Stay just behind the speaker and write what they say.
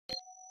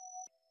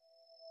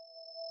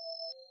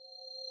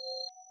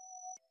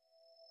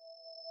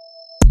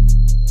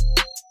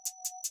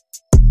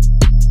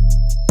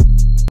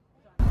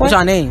What's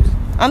your names?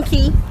 I'm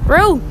Key.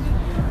 Rue.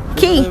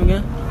 Key.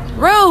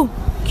 Rue.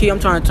 Key, I'm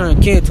trying to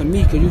turn Kid to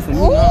me, cause you from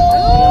me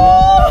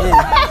now.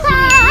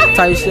 Yeah.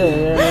 Tight shit,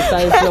 yeah,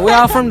 tight shit. Where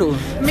y'all from though?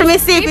 From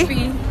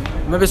Mississippi.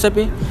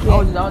 Mississippi? Yeah. Oh,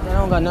 I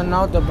don't got nothing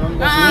out there, but I'm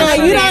guessing.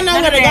 No, you don't know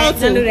where to go to.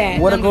 Don't do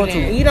that. Where to go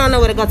to? You don't know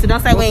where to go to.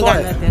 Don't say we ain't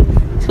got nothing.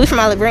 We from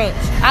Olive Branch.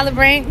 Olive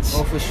Branch.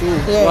 Oh, for sure.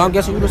 Yeah. Well, I'm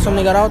guessing you was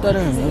something that got out there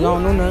then. You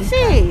don't know nothing.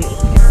 Shit.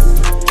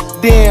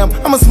 Damn,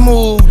 I'm a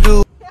smooth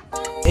dude.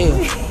 Yeah.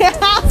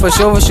 For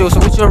sure. So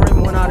what's your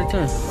rating 1 out of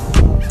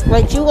 10?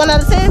 Wait, you 1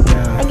 out of 10?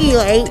 Yeah. I give you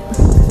an 8.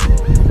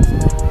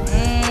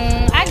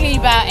 I give you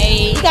about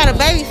 8. You got a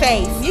baby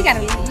face. You got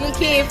a little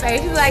kid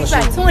face. You like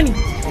 20.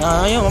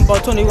 Nah, I am. I'm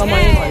about 20. You got my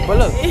invite. But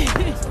look,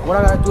 what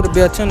I gotta do to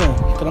be a 10 then?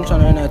 Cause I'm trying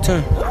to earn that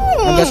 10.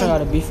 I guess I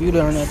gotta be for you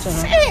to earn that 10,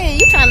 huh? Hey,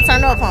 you trying to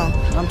turn up, huh?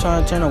 I'm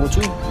trying to turn up with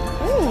you.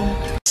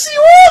 She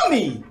want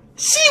me.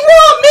 She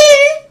want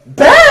me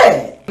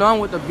bad. No, I'm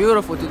with the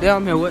beautiful. Today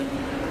I'm here with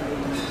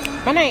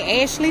My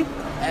name Ashley.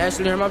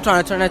 Ashley. I'm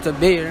trying to turn that to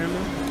B. You hear me?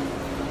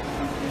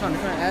 I'm trying to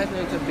turn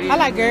Ashley to B. I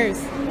like girls.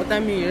 What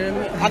that mean? You hear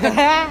me?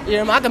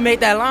 I can make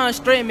that line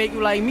straight and make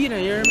you like me.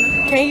 Then you hear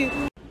me? Can you?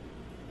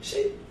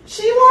 She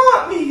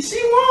want me.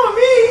 She want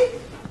me.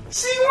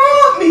 She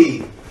want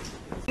me.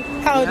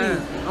 How old are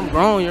you? I'm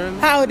grown. You hear me?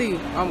 How old are you?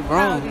 I'm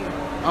grown.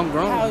 I'm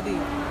grown. How old are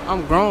you?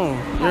 I'm grown.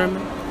 You hear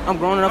me? I'm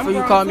grown enough for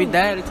you to call me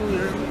daddy too. You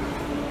hear me?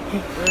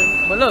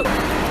 But look,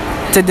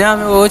 today I'm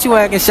here. What you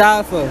acting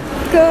shy for?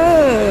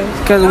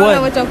 Good. Cause I don't what?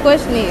 know what your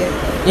question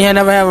is. You ain't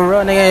never have a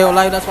real nigga in your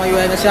life. That's why you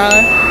acting shy.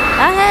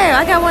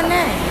 I got one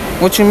now.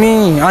 What you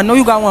mean? I know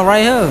you got one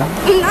right here.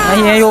 I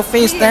hear your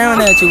face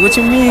staring at you. What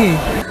you mean?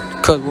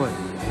 Cause what?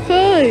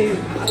 Good.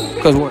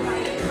 Cause what?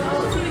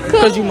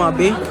 Cause you my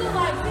bitch.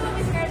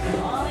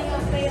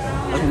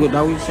 That's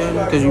what you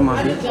said. Cause you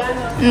my bitch.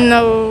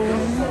 No.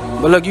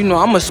 But look, you know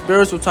I'm a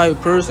spiritual type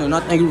person. And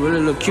I think you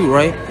really look cute,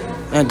 right?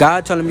 And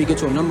God telling me to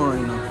get your number right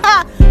now.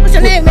 What's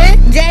your name, man?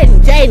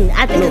 Jaden.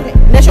 I think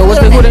that's So your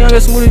what's real who the name.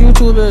 youngest smoothie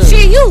YouTuber is?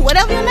 Shit, you.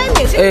 Whatever your name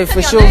is. Hey,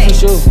 for sure.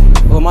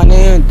 Well, my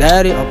name,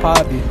 Daddy or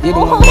Poppy. Either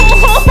one.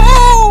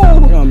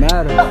 It don't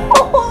matter.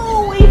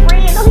 Oh, we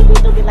friends. Don't he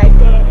do me like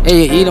that?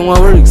 Hey, either one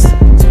works.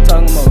 What you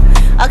talking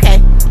about? Okay.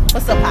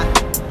 What's up, Pop?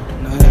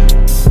 Nah.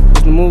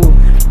 What's the move?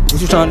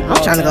 What you trying to do?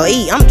 I'm trying to go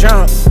eat. I'm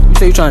drunk. You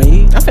say you trying to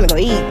eat? I'm finna go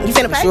eat. You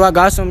finna pay? Sure, I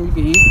got something you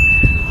can eat.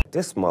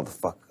 This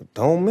motherfucker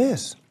don't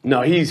miss.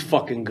 No, he's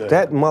fucking good.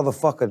 That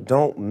motherfucker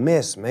don't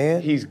miss,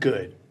 man. He's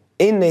good.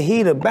 In the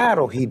heat of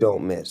battle, he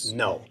don't miss.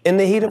 No. In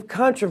the heat of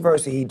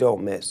controversy, he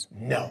don't miss.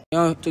 No.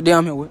 Today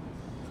I'm here with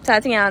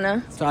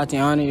Tatiana.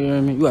 Tatiana. You know what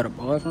I mean? You got a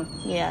boyfriend?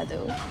 Yeah, I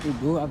do. You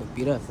do? I could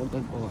beat that. Fuck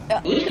that boy.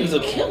 He's a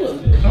killer.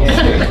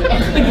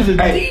 He's a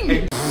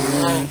demon.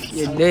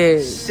 You're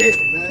dead. Shit. You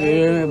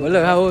know what I mean? But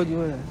look, how old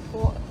you are?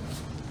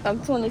 I'm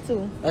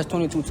 22. That's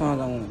 22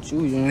 times I want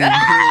you. You know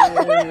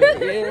what I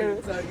mean?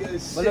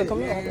 But look, come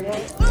here.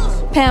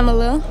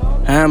 Pamela.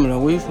 Hamlet,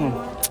 where you from?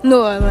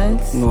 New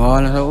Orleans. New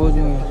Orleans. How old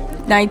you are?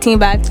 19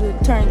 about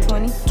to turn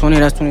 20. 20,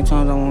 that's 20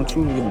 times I want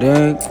you. You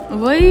dig?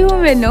 Boy, you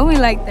don't even know me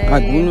like that. I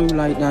do know you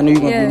like that. I know you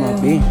gonna be my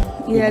baby.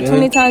 Yeah,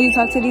 20 times you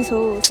talk to these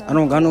hoes. I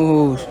don't got no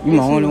hoes. You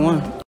my only one.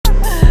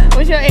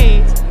 What's your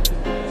age?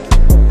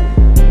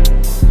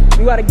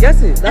 You gotta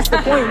guess it. That's the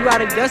point. You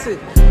gotta guess it.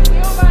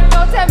 You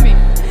don't tell me.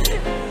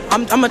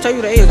 I'm gonna tell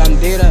you the age. I'm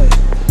dead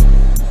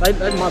ass. Like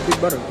that's my big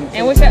brother.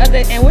 And what's your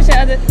other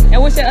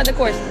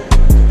question?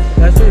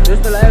 That's it. This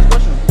the last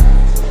question.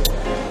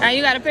 Now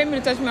you gotta pay me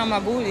to touch me on my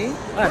booty. I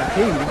gotta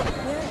pay you.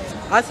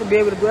 I should be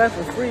able to do that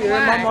for free.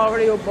 I'm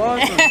already your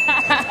boyfriend.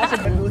 I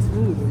should be able to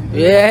smooth.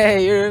 Yeah,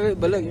 you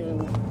but look,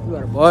 you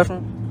got a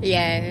boyfriend?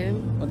 Yeah.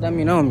 What that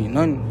mean? I don't mean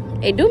nothing.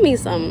 It do mean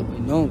something.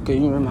 It don't, cause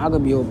you remember I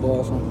could be your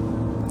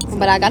boyfriend.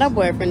 But I got a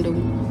boyfriend,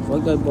 dude.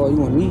 Fuck that boy, you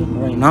want me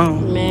right now.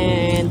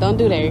 Man, don't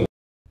do that.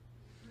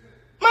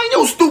 Man,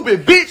 you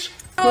stupid bitch!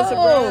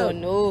 Oh,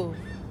 no.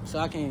 So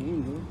I can't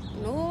eat, dude.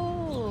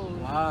 No.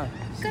 Why?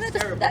 Yeah,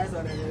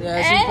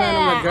 Yeah, she playing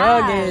on the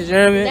girl games, you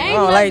hear me? I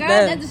don't like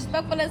that. That's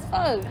disrespectful as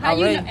fuck. How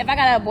you know, if I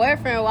got a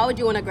boyfriend, why would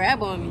you want to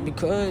grab on me?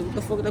 Because what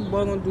the fuck that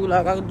boy gonna do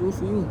like I could do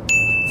for you?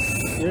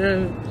 You hear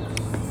me?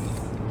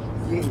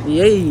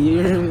 Yeah, you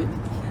hear me?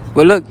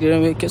 But look, you hear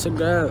me? Kiss a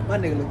girl. My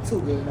nigga look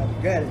too good, I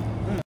got it.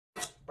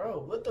 Bro,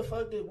 what the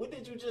fuck what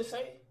did you just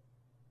say?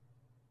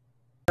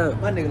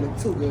 My nigga look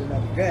too good, I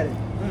got it.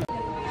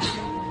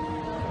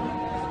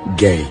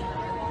 Gay.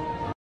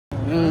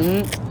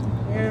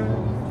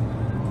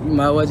 You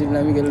might well just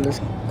let me get a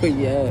little quick,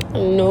 yeah.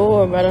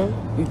 No, brother.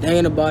 You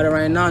thinking about it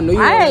right now? No,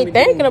 you I ain't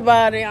thinking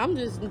about it. I'm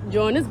just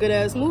enjoying this good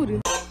ass smoothie.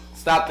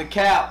 Stop the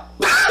cap.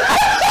 Stop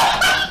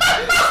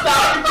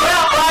the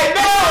cap right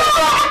now.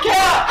 Stop the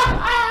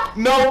cap.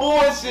 No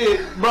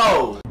bullshit,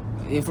 bro.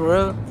 Yeah, for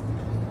real.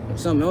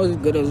 Something else is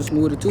good as a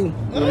smoothie too.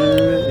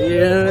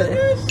 Yeah.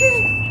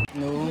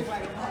 No.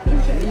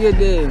 You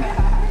did.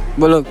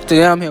 But look,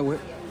 today I'm here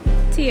with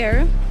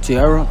Tiara.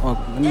 Tiara. Oh,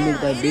 let me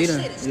look that beater.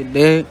 You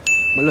did.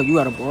 But look, you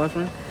got a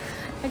boyfriend?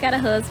 I got a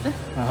husband.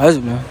 A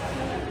husband?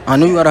 I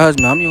knew you got a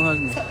husband. I'm your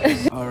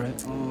husband.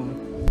 Alright.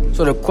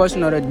 So the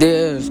question of the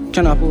day is,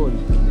 can I pull you?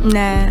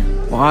 Nah.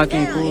 Why I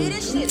can't pull you?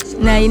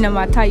 Nah, you not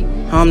my type.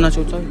 How I'm not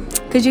your type?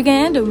 Cause you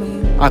can handle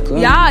me. I could.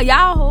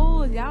 Y'all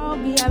hoes. Y'all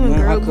be having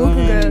girl,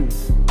 goofy girl.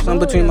 Something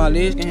between my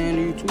legs can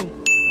handle you too.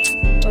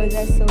 Oh,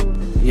 that's so.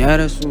 Yeah,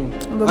 that's true.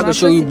 But I can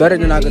show you better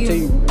than I can tell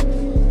you.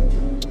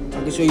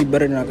 I can show you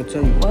better than I can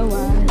tell you. What,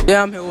 why?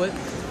 Yeah, I'm here with.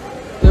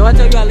 If I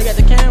tell you I look at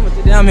the camera,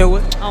 today I'm here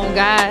with. Oh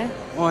God.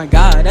 Oh my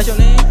God, that's your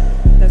name?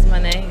 That's my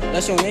name.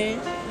 That's your name?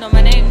 No,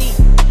 my name Nee.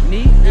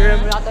 Nee? You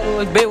remember? I thought it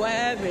was big. What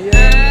happened?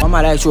 Yeah. I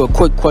might ask you a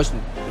quick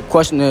question. The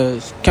question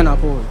is, can I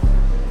pull you?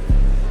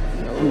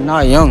 I'm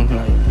not young,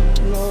 like.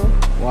 No.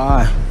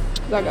 Why?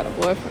 I got a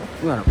boyfriend.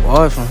 You got a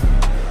boyfriend?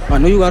 I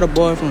know you got a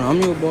boyfriend. I'm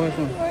your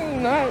boyfriend.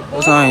 I'm not.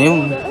 That's how I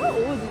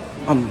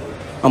am.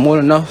 I'm old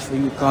enough for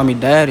you to call me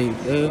daddy.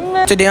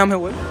 Yeah. Today I'm here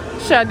with.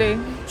 Sade.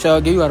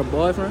 Shall you got a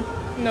boyfriend?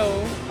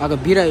 No. I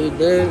could beat at your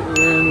dad,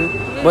 you know what I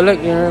mean? But look,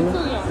 you know what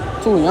I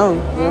mean? Too young,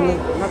 you know what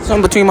I mean?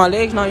 Something between my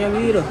legs, not young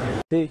either.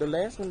 The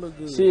last one look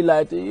good. She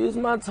like to use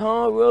my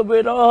tongue, rub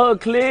it on her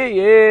clit,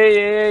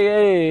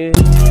 yeah.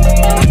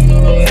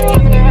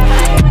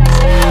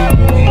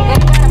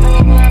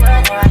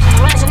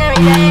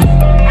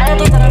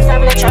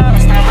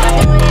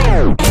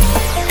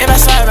 If I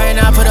slide right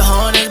now, put a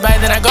hole in his back,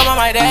 then I go by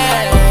my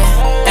dad.